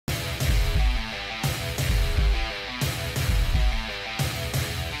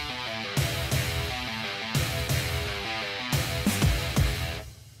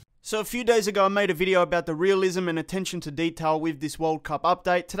So a few days ago I made a video about the realism and attention to detail with this World Cup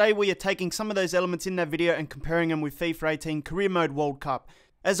update. Today we are taking some of those elements in that video and comparing them with FIFA 18 Career Mode World Cup.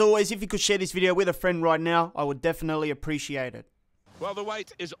 As always, if you could share this video with a friend right now, I would definitely appreciate it. Well, the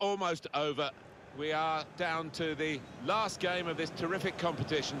wait is almost over. We are down to the last game of this terrific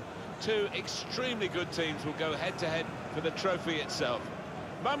competition. Two extremely good teams will go head-to-head for the trophy itself.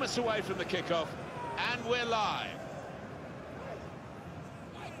 Moments away from the kickoff, and we're live.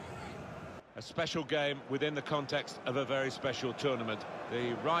 A special game within the context of a very special tournament.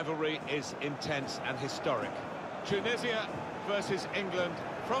 The rivalry is intense and historic. Tunisia versus England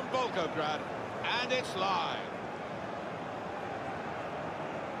from Volgograd, and it's live.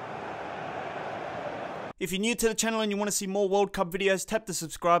 If you're new to the channel and you want to see more World Cup videos, tap the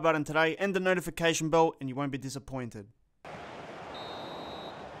subscribe button today and the notification bell and you won't be disappointed.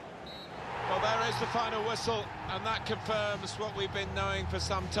 Well, there is the final whistle, and that confirms what we've been knowing for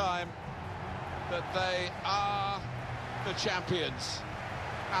some time, that they are the champions.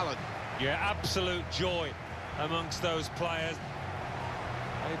 Alan. Yeah, absolute joy amongst those players.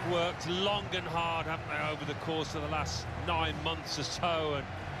 They've worked long and hard, haven't they, over the course of the last 9 months or so, and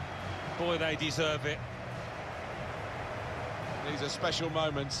boy, they deserve it. These are special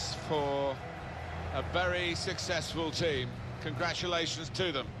moments for a very successful team. Congratulations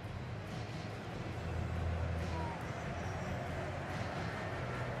to them.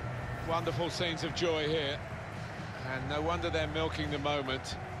 Wonderful scenes of joy here, and no wonder they're milking the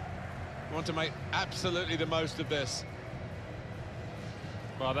moment. We want to make absolutely the most of this.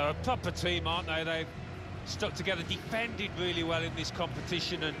 Well, they're a proper team, aren't they? They've stuck together, defended really well in this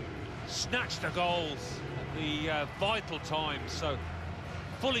competition and snatched the goals at the vital times, so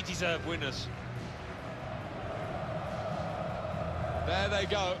fully deserved winners. There they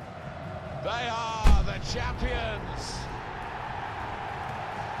go. They are the champions.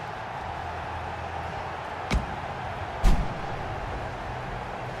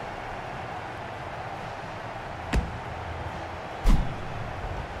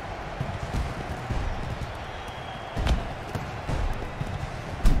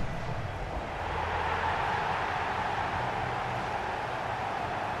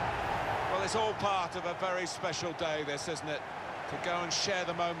 It's all part of a very special day, this, isn't it? To go and share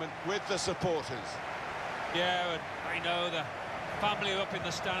the moment with the supporters. Yeah, and I know the family are up in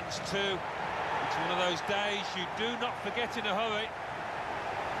the stands too. It's one of those days you do not forget in a hurry.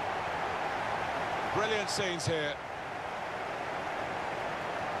 Brilliant scenes here.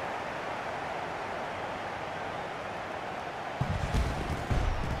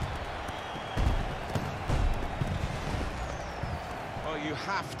 Well, you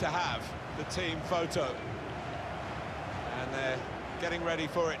have to have the team photo, and they're getting ready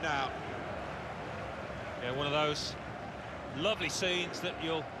for it now. Yeah, one of those lovely scenes that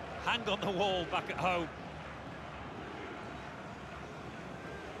you'll hang on the wall back at home.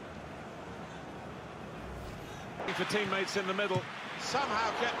 For teammates in the middle,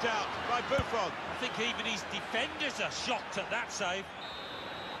 somehow kept out by Buffon. I think even his defenders are shocked at that save.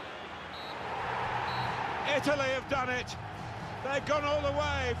 Italy have done it. They've gone all the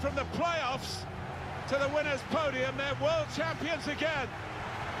way from the playoffs to the winners' podium. They're world champions again.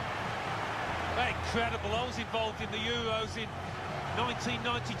 Incredible. I was involved in the Euros in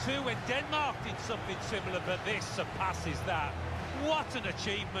 1992 when Denmark did something similar, but this surpasses that. What an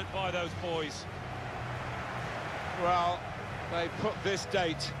achievement by those boys. Well, they put this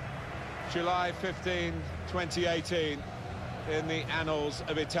date, July 15, 2018, in the annals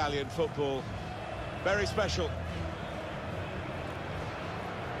of Italian football. Very special.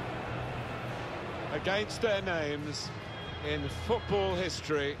 Against their names in football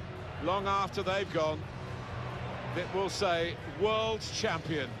history, long after they've gone, it will say world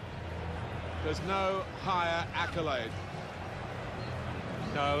champion. There's no higher accolade.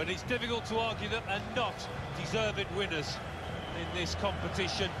 No, and it's difficult to argue that they're not deserved winners in this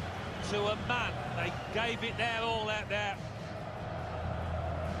competition. To a man, they gave it their all out there.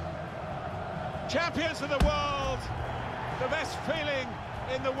 Champions of the world, the best feeling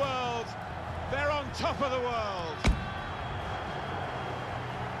in the world. They're on top of the world.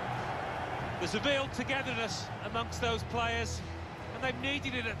 There's a real togetherness amongst those players, and they've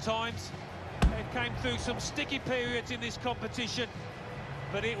needed it at times. They came through some sticky periods in this competition,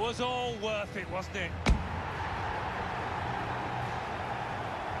 but it was all worth it, wasn't it?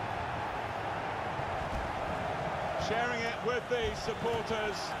 Sharing it with the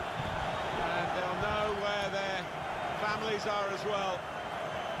supporters, and they'll know where their families are as well.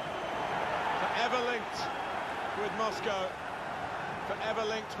 Forever linked with Moscow, forever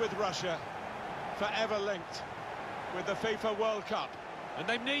linked with Russia, forever linked with the FIFA World Cup. And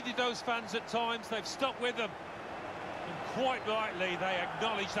they've needed those fans at times, they've stuck with them. And quite rightly, they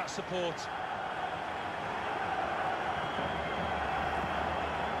acknowledge that support.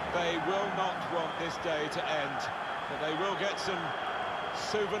 They will not want this day to end, but they will get some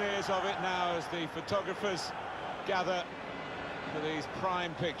souvenirs of it now as the photographers gather for these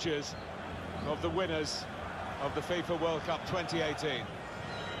prime pictures of the winners of the FIFA World Cup 2018.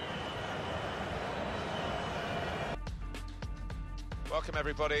 Welcome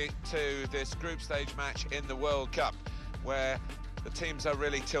everybody to this group stage match in the World Cup, where the teams are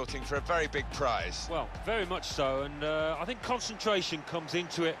really tilting for a very big prize. Well, very much so, and I think concentration comes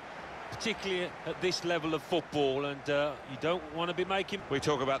into it, particularly at this level of football, and you don't want to be making... We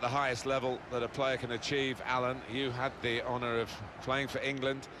talk about the highest level that a player can achieve. Alan, you had the honour of playing for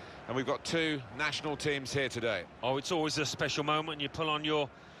England, and we've got two national teams here today. Oh, it's always a special moment, and you pull on your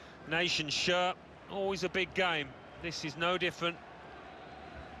nation's shirt. Always a big game. This is no different.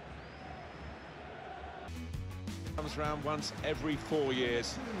 Comes round once every 4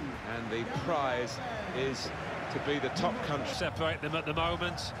 years, and the prize is to be the top country. Separate them at the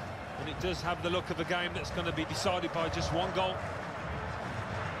moment, and it does have the look of a game that's going to be decided by just one goal.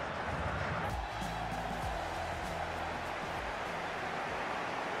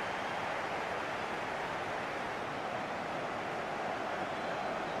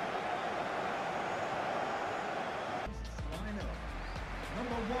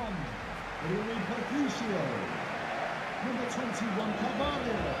 Number 1, Number 21,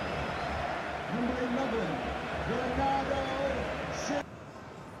 Cavallo. Number 11, Bernardo.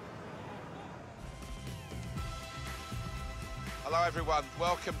 Hello everyone,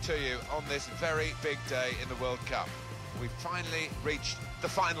 welcome to you on this very big day in the World Cup. We've finally reached the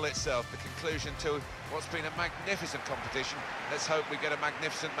final itself, the conclusion to what's been a magnificent competition. Let's hope we get a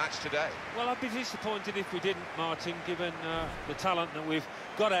magnificent match today. Well, I'd be disappointed if we didn't, Martin, given the talent that we've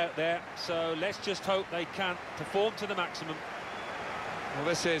got out there. So let's just hope they can perform to the maximum. Well,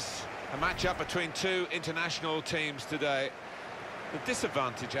 this is a match-up between two international teams today. The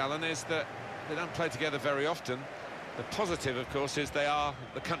disadvantage, Alan, is that they don't play together very often. The positive, of course, is they are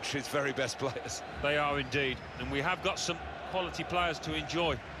the country's very best players. They are indeed, and we have got some quality players to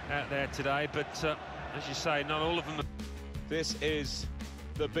enjoy out there today, but as you say, not all of them. This is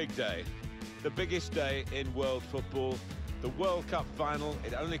the big day, the biggest day in world football. The World Cup final,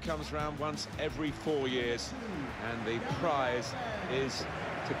 it only comes round once every 4 years, and the prize is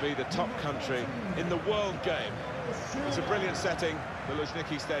to be the top country in the world game. It's a brilliant setting, the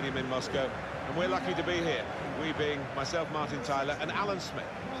Luzhniki Stadium in Moscow, and we're lucky to be here, we being myself, Martin Tyler, and Alan Smith.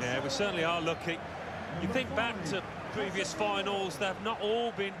 Yeah, we certainly are lucky. You think back to previous finals, they've not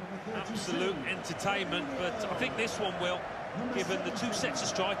all been absolute entertainment, but I think this one will, given the two sets of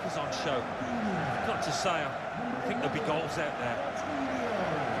strikers on show. I've got to say, I think there'll be goals out there.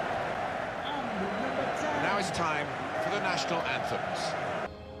 Now it's time for the national anthems.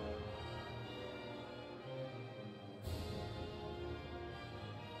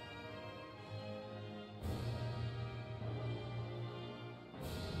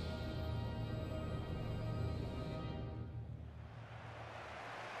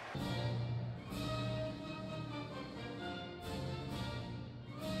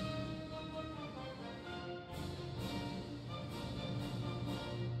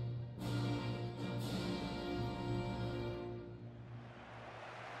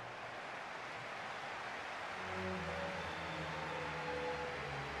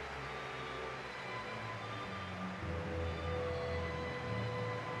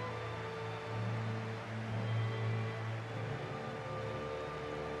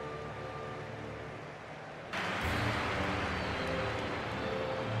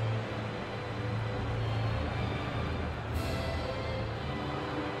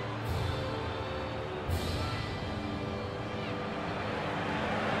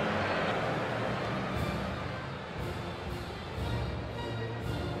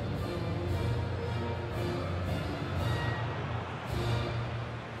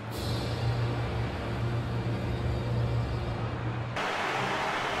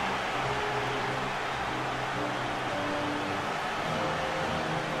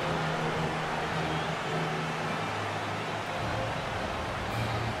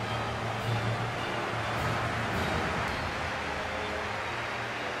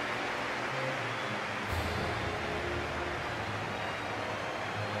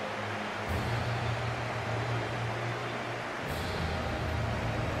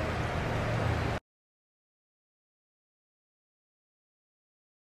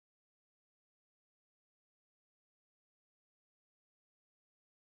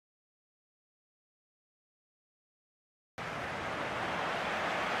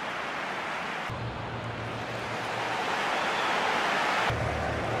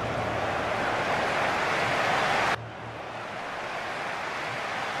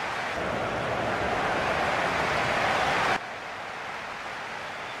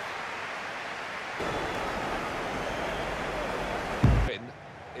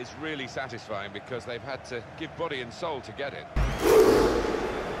 is really satisfying because they've had to give body and soul to get it.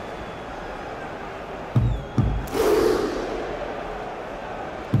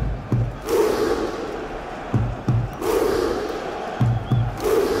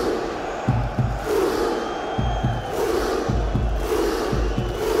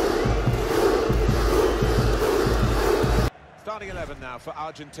 Starting 11 now for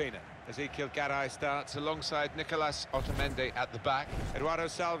Argentina. Ezequiel Garay starts alongside Nicolas Otamendi at the back. Eduardo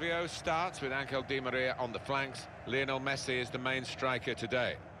Salvio starts with Angel Di Maria on the flanks. Lionel Messi is the main striker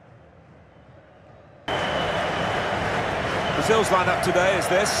today. Brazil's lineup today is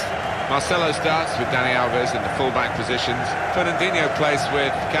this. Marcelo starts with Dani Alves in the full-back positions. Fernandinho plays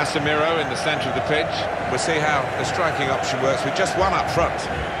with Casemiro in the centre of the pitch. We'll see how the striking option works with just one up front.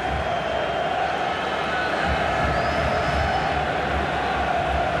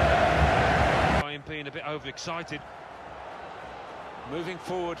 Being a bit overexcited. Moving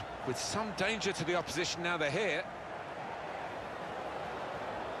forward with some danger to the opposition now they're here.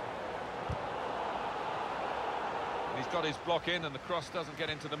 He's got his block in and the cross doesn't get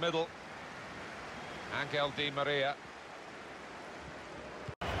into the middle. Angel Di Maria.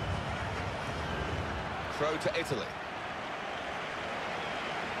 Throw to Italy.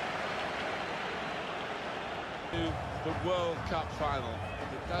 To the World Cup final.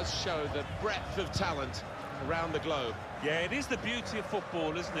 It does show the breadth of talent around the globe. Yeah, it is the beauty of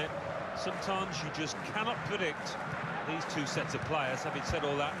football, isn't it? Sometimes you just cannot predict. These two sets of players, having said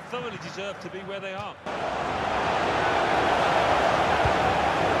all that, thoroughly deserve to be where they are.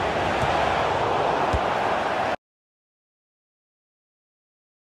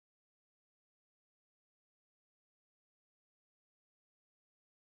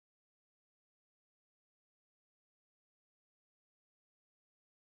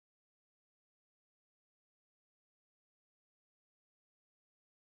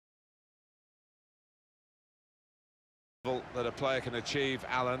 That a player can achieve.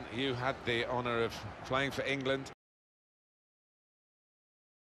 Alan, you had the honour of playing for England.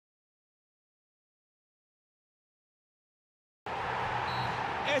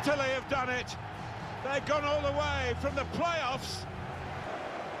 Italy have done it. They've gone all the way from the playoffs.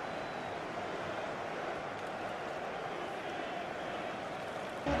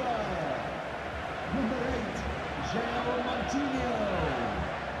 Number 8, João Montinho.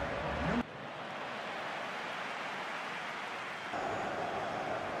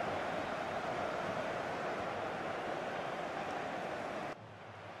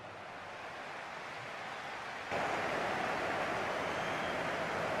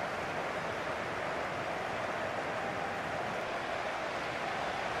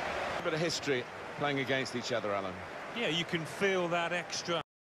 A bit of history playing against each other, Alan. Yeah, you can feel that extra.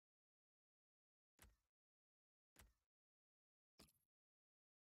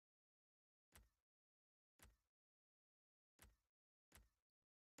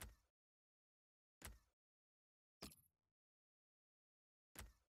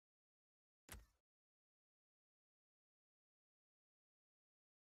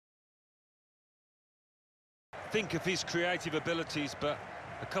 Think of his creative abilities, but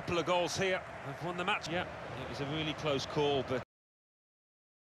a couple of goals here have won the match. Yeah, it was a really close call, but...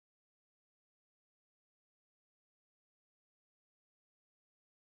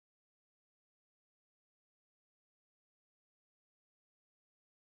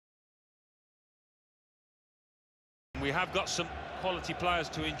 We have got some quality players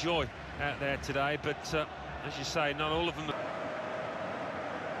to enjoy out there today, but as you say, not all of them...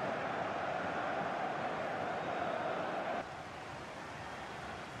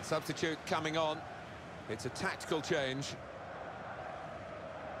 Substitute coming on. It's a tactical change.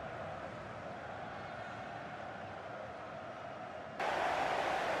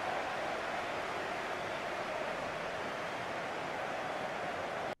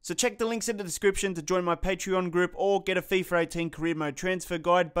 So check the links in the description to join my Patreon group or get a FIFA 18 career mode transfer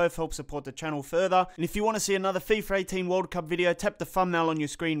guide. Both help support the channel further. And if you want to see another FIFA 18 World Cup video, tap the thumbnail on your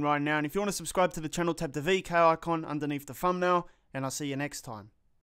screen right now. And if you want to subscribe to the channel, tap the VK icon underneath the thumbnail. And I'll see you next time.